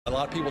A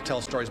lot of people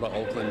tell stories about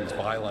Oakland's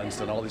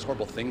violence and all these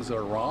horrible things that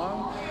are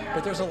wrong,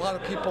 but there's a lot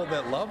of people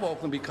that love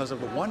Oakland because of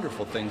the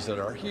wonderful things that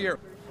are here.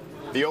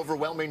 The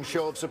overwhelming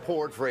show of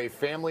support for a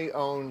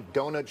family-owned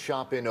donut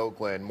shop in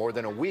Oakland. More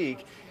than a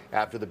week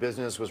after the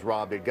business was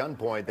robbed at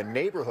gunpoint, the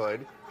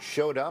neighborhood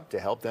showed up to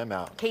help them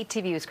out.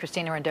 KTVU's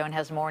Christina Rendon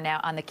has more now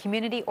on the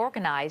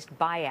community-organized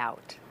buyout.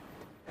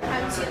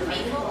 Two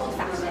maple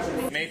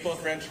old-fashioned. Maple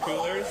French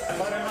coolers.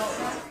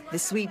 The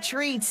sweet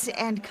treats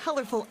and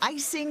colorful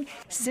icing,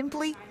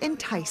 simply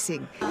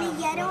enticing. The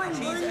yellow and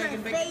blue are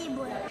my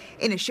favorite.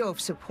 In a show of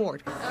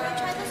support,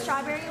 Try the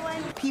strawberry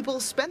one. people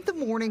spent the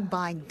morning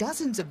buying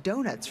dozens of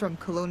donuts from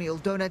Colonial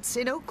Donuts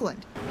in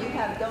Oakland. You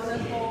have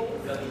donut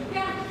holes?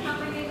 Yeah,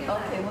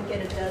 Okay, we'll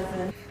get a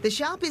dozen. The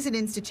shop is an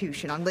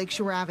institution on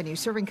Lakeshore Avenue,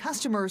 serving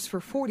customers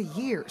for 40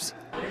 years.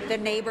 The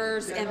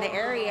neighbors in the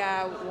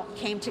area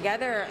came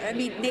together. I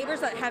mean, neighbors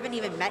that haven't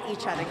even met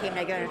each other came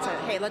together and said,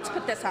 hey, let's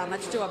put this on,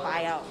 let's do a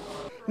buyout.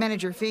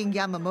 Manager Fing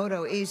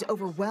Yamamoto is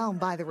overwhelmed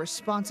by the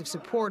responsive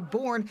support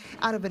born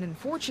out of an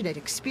unfortunate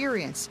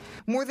experience.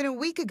 More than a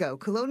week ago,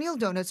 Colonial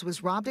Donuts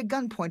was robbed at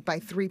gunpoint by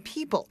 3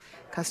 people.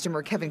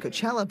 Customer Kevin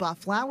Coachella bought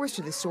flowers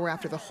to the store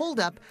after the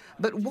holdup,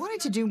 but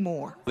wanted to do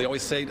more. They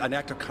always say an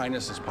act of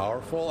kindness is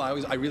powerful.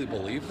 I really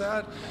believe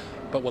that,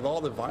 but with all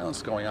the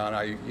violence going on,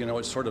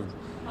 it sort of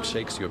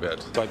shakes you a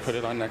bit. So I put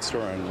it on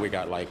Nextdoor and we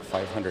got like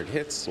 500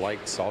 hits,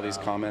 likes, all these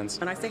comments.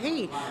 And I say,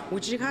 hey,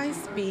 would you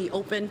guys be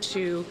open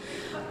to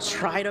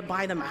try to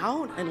buy them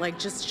out and like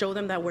just show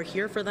them that we're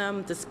here for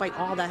them despite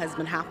all that has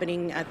been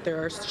happening at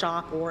their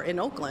shop or in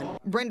Oakland.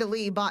 Brenda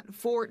Lee bought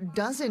 4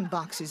 dozen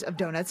boxes of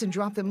donuts and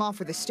dropped them off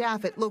for the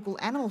staff at local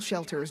animal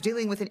shelters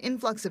dealing with an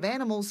influx of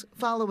animals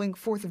following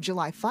 4th of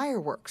July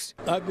fireworks.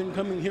 I've been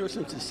coming here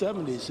since the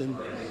 70s, and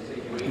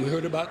we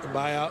heard about the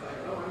buyout,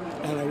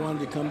 and I wanted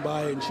to come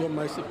by and show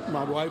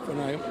my wife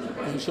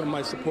and show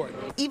my support.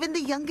 Even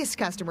the youngest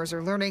customers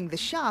are learning the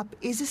shop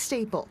is a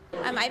staple.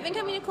 I've been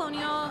coming to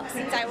Colonial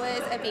since I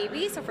was a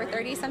baby, so for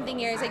 30-something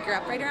years I grew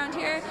up right around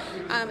here.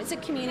 It's a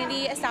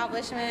community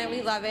establishment.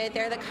 We love it.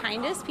 They're the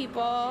kindest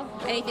people.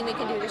 Anything we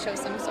can do to show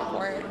some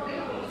support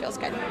feels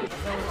good.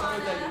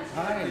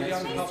 Hi, a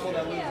young couple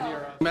that live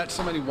here. Met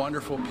so many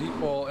wonderful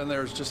people, and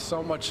there's just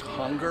so much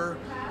hunger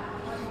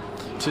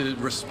to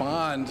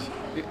respond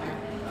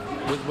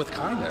with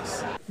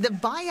kindness. The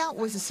buyout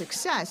was a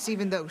success,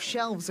 even though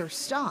shelves are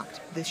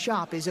stocked. The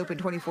shop is open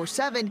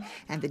 24/7,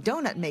 and the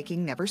donut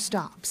making never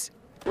stops.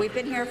 We've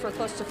been here for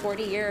close to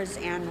 40 years,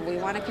 and we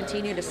want to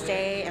continue to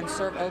stay and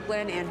serve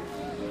Oakland and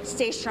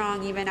stay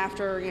strong even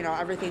after,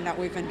 everything that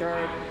we've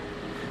endured.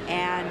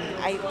 And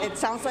it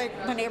sounds like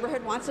the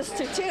neighborhood wants us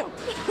to, too.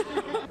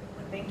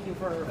 Thank you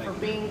for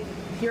being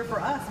here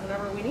for us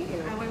whenever we need you.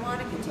 And we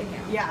want to continue.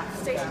 Yeah.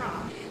 Stay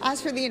strong.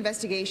 As for the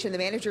investigation, the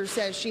manager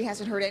says she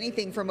hasn't heard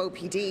anything from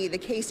OPD. The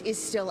case is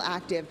still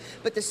active,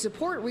 but the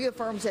support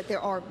reaffirms that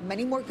there are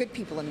many more good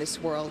people in this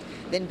world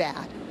than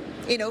bad.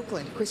 In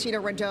Oakland, Christina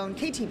Rendon,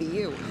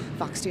 KTVU,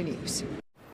 Fox 2 News.